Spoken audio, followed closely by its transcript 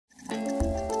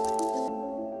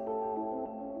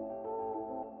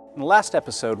In the last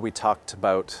episode, we talked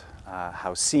about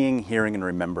how seeing, hearing, and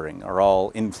remembering are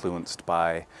all influenced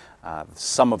by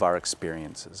some of our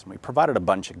experiences. And we provided a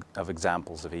bunch of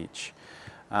examples of each.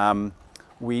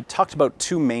 We talked about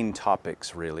two main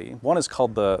topics, really. One is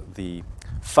called the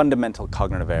fundamental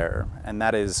cognitive error, and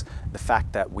that is the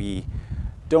fact that we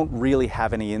don't really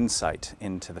have any insight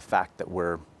into the fact that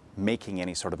we're making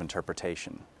any sort of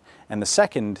interpretation. And the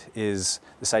second is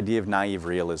this idea of naive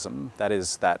realism, that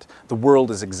is that the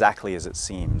world is exactly as it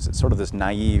seems. It's sort of this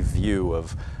naive view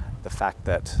of the fact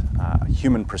that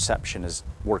human perception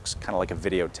works kind of like a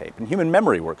videotape, and human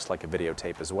memory works like a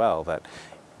videotape as well, that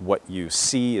what you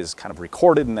see is kind of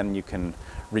recorded and then you can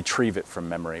retrieve it from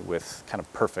memory with kind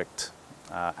of perfect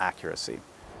accuracy.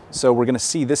 So we're going to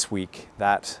see this week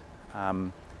that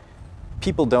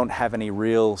people don't have any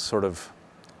real sort of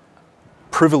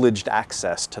privileged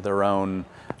access to their own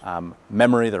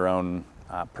memory, their own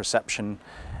perception,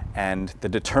 and the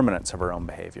determinants of our own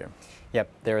behavior. Yep,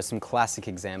 there are some classic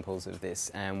examples of this,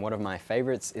 and one of my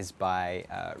favorites is by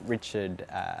Richard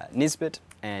Nisbett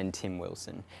and Tim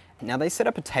Wilson. Now, they set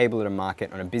up a table at a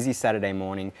market on a busy Saturday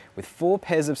morning with 4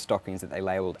 pairs of stockings that they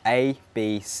labelled A,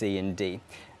 B, C and D,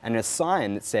 and a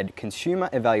sign that said Consumer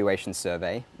Evaluation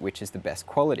Survey, which is the best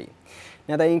quality.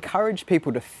 Now, they encouraged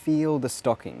people to feel the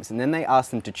stockings, and then they asked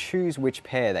them to choose which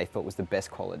pair they thought was the best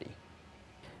quality.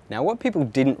 Now, what people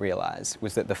didn't realise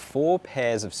was that the 4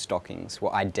 pairs of stockings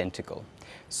were identical,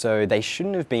 so they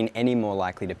shouldn't have been any more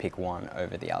likely to pick one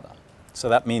over the other. So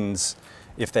that means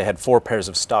if they had 4 pairs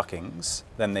of stockings,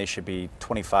 then they should be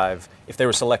 25. If they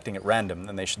were selecting at random,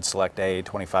 then they should select A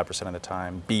 25% of the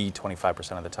time, B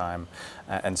 25% of the time,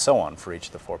 and so on for each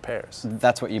of the 4 pairs.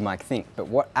 That's what you might think, but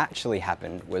what actually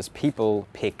happened was people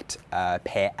picked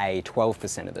pair A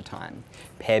 12% of the time,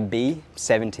 pair B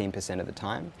 17% of the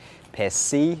time, pair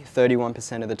C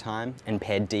 31% of the time, and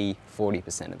pair D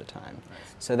 40% of the time.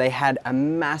 So they had a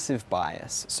massive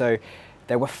bias. So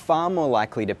they were far more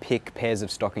likely to pick pairs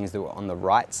of stockings that were on the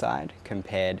right side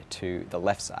compared to the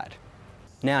left side.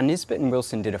 Now, Nisbett and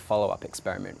Wilson did a follow-up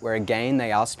experiment where again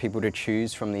they asked people to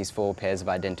choose from these 4 pairs of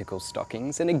identical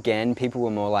stockings, and again people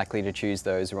were more likely to choose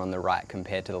those who were on the right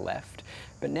compared to the left.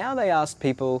 But now they asked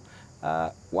people,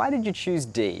 why did you choose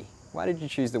D? Why did you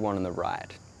choose the one on the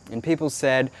right? And people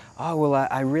said, oh, well,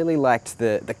 I really liked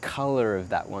the colour of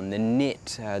that one, the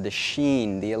knit, the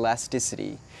sheen, the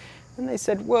elasticity. And they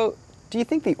said, well, do you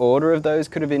think the order of those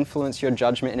could have influenced your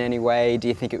judgment in any way? Do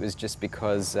you think it was just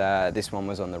because this one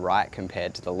was on the right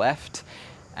compared to the left?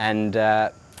 And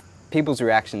people's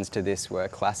reactions to this were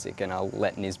classic, and I'll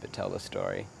let Nisbett tell the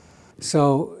story.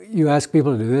 So you ask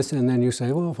people to do this, and then you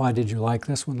say, well, why did you like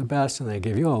this one the best? And they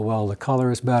give you, oh, well, the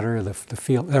color is better, the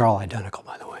feel, they're all identical,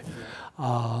 by the way,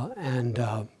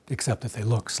 except that they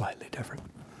look slightly different.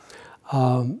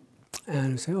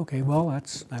 And say, okay, well,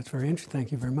 that's very interesting,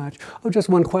 thank you very much. Oh, just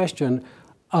one question.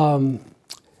 Do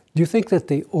you think that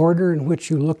the order in which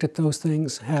you looked at those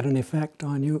things had an effect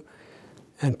on you?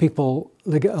 And people,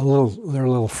 they're a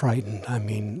little frightened. I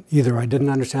mean, either I didn't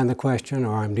understand the question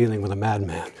or I'm dealing with a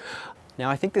madman. Now,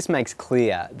 I think this makes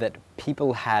clear that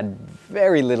people had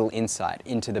very little insight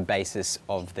into the basis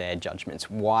of their judgments,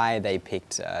 why they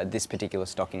picked this particular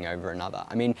stocking over another.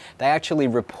 I mean, they actually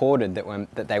reported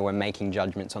that they were making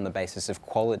judgments on the basis of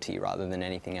quality rather than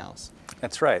anything else.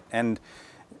 That's right. And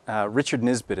Richard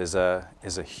Nisbett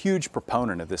is a huge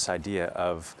proponent of this idea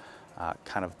of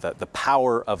kind of the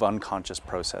power of unconscious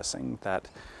processing, that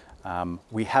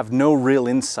we have no real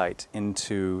insight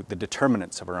into the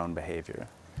determinants of our own behavior.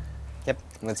 Yep,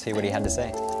 let's hear what he had to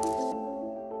say.